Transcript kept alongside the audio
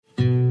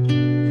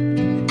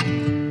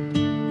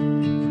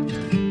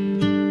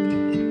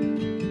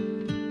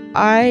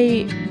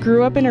I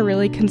grew up in a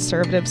really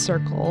conservative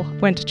circle,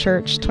 went to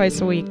church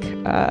twice a week,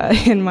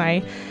 and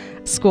my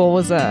school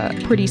was a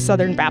pretty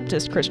Southern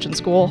Baptist Christian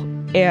school,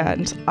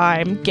 and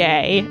I'm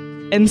gay.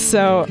 And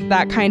so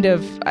that kind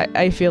of,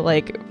 I feel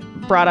like,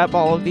 brought up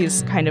all of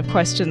these kind of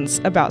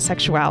questions about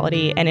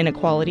sexuality and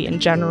inequality in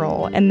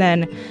general. And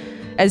then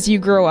as you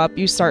grow up,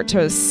 you start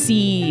to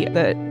see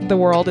that the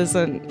world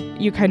isn't,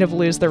 you kind of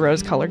lose the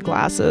rose-colored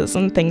glasses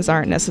and things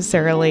aren't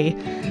necessarily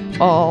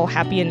all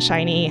happy and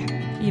shiny.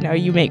 You know,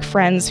 you make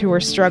friends who are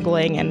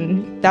struggling,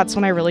 and that's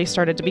when I really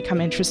started to become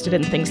interested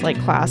in things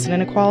like class and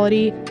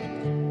inequality.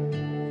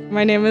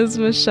 My name is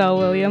Michelle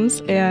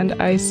Williams, and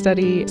I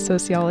study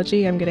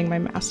sociology. I'm getting my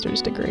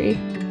master's degree.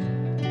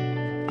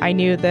 I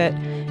knew that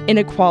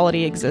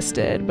inequality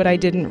existed, but I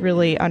didn't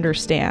really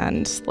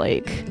understand,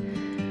 like,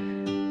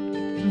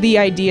 the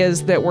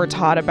ideas that were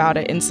taught about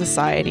it in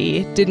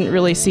society didn't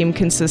really seem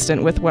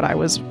consistent with what I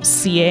was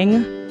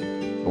seeing.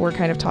 We're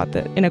kind of taught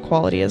that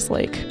inequality is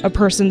like a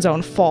person's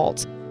own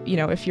fault. You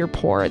know, if you're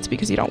poor, it's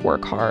because you don't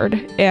work hard.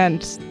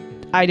 And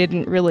I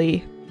didn't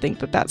really think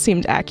that that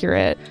seemed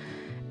accurate.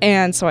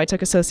 And so I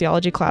took a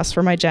sociology class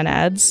for my gen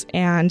eds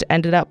and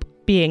ended up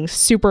being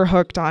super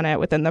hooked on it.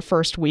 Within the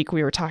first week,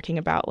 we were talking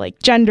about like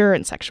gender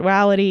and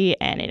sexuality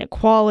and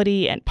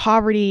inequality and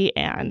poverty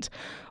and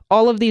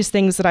all of these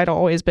things that I'd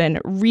always been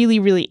really,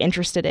 really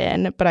interested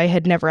in, but I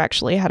had never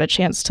actually had a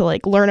chance to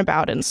like learn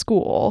about in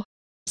school.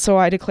 So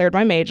I declared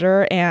my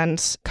major, and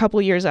a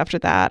couple years after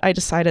that, I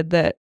decided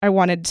that I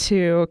wanted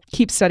to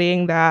keep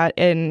studying that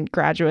in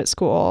graduate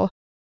school.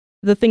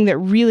 The thing that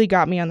really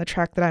got me on the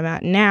track that I'm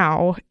at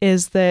now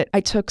is that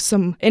I took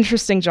some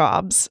interesting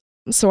jobs.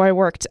 So I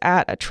worked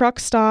at a truck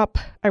stop,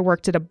 I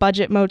worked at a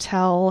budget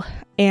motel,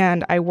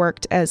 and I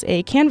worked as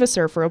a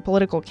canvasser for a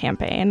political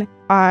campaign.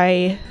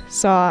 I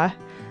saw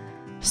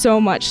so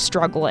much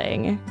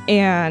struggling,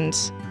 and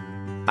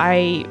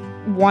I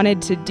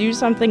wanted to do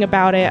something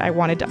about it. I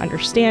wanted to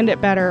understand it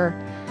better.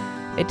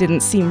 It didn't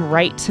seem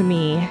right to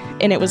me,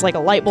 and it was like a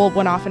light bulb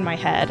went off in my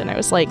head, and I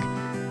was like,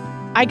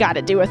 I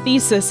gotta do a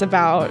thesis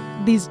about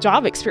these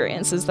job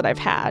experiences that I've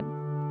had.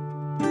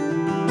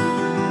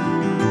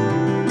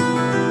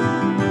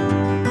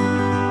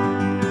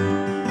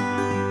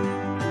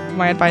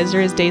 My advisor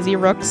is Daisy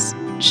Rooks.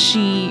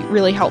 She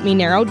really helped me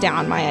narrow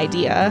down my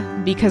idea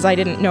because I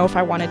didn't know if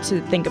I wanted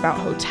to think about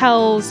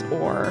hotels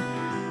or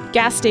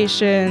gas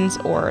stations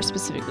or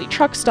specifically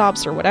truck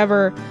stops or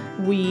whatever.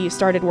 We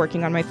started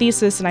working on my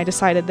thesis, and I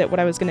decided that what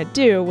I was going to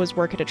do was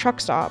work at a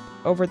truck stop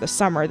over the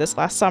summer, this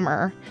last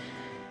summer,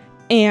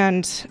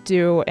 and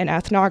do an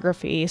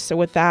ethnography. So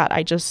with that,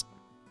 I just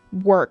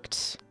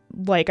worked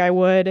like I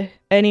would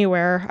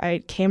anywhere.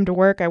 I came to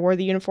work, I wore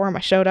the uniform,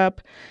 I showed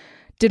up,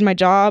 did my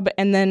job,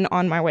 and then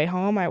on my way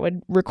home, I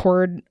would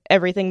record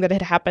everything that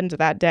had happened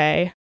that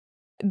day.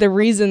 The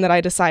reason that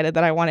I decided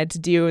that I wanted to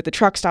do the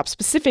truck stop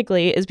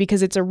specifically is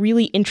because it's a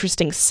really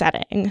interesting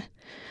setting.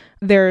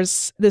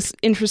 There's this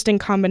interesting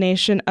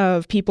combination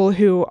of people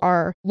who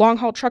are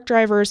long-haul truck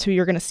drivers who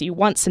you're going to see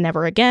once and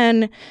never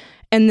again.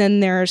 And then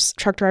there's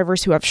truck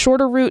drivers who have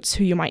shorter routes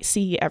who you might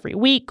see every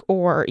week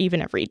or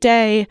even every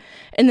day.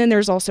 And then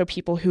there's also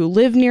people who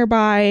live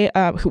nearby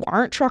who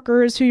aren't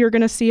truckers who you're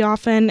going to see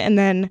often. And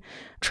then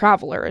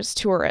travelers,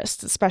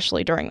 tourists,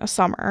 especially during the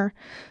summer.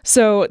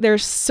 So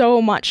there's so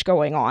much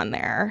going on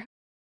there.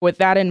 With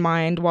that in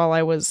mind, while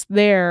I was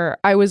there,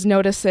 I was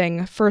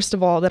noticing, first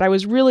of all, that I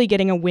was really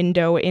getting a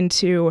window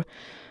into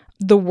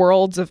the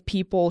worlds of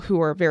people who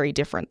are very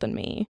different than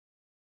me.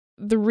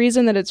 The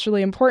reason that it's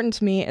really important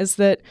to me is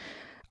that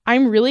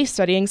I'm really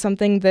studying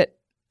something that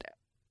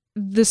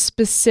the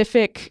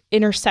specific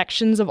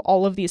intersections of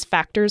all of these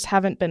factors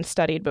haven't been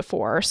studied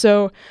before.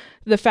 So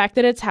the fact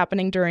that it's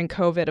happening during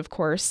COVID, of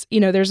course, you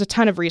know, there's a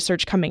ton of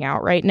research coming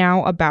out right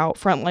now about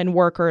frontline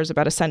workers,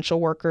 about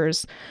essential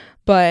workers,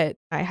 but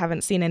I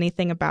haven't seen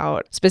anything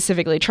about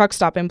specifically truck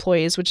stop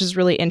employees, which is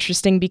really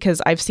interesting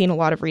because I've seen a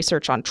lot of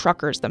research on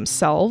truckers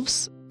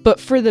themselves. But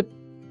for the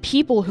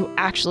people who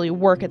actually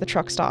work at the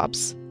truck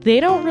stops, they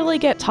don't really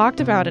get talked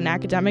about in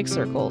academic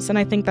circles, and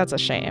I think that's a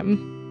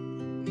shame.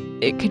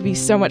 It could be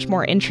so much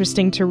more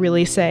interesting to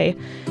really say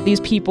these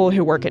people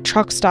who work at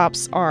truck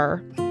stops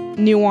are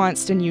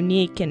nuanced and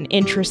unique and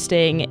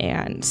interesting,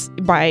 and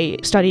by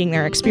studying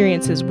their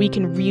experiences, we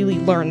can really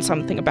learn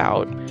something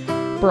about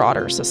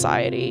broader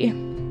society.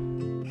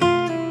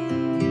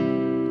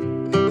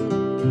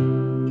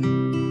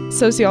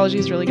 Sociology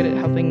is really good at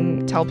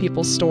helping tell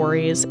people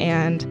stories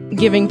and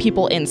giving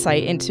people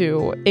insight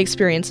into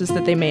experiences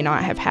that they may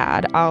not have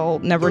had. I'll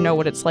never know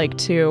what it's like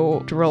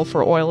to drill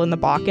for oil in the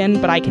Bakken,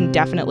 but I can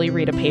definitely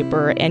read a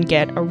paper and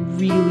get a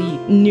really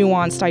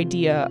nuanced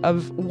idea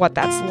of what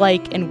that's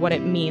like and what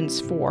it means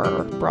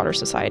for broader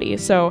society.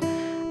 So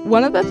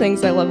one of the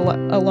things I love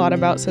a lot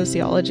about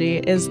sociology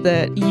is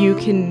that you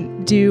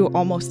can do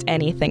almost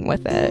anything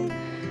with it.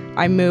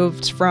 I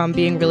moved from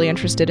being really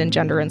interested in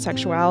gender and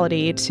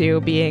sexuality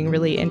to being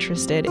really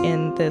interested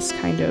in this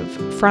kind of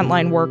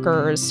frontline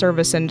workers,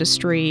 service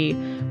industry,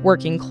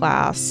 working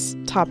class,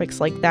 topics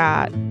like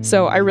that.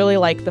 So I really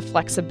like the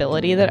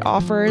flexibility that it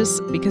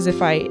offers, because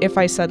if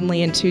I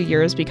suddenly in 2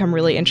 years become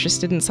really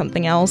interested in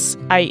something else,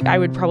 I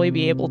would probably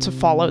be able to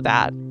follow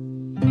that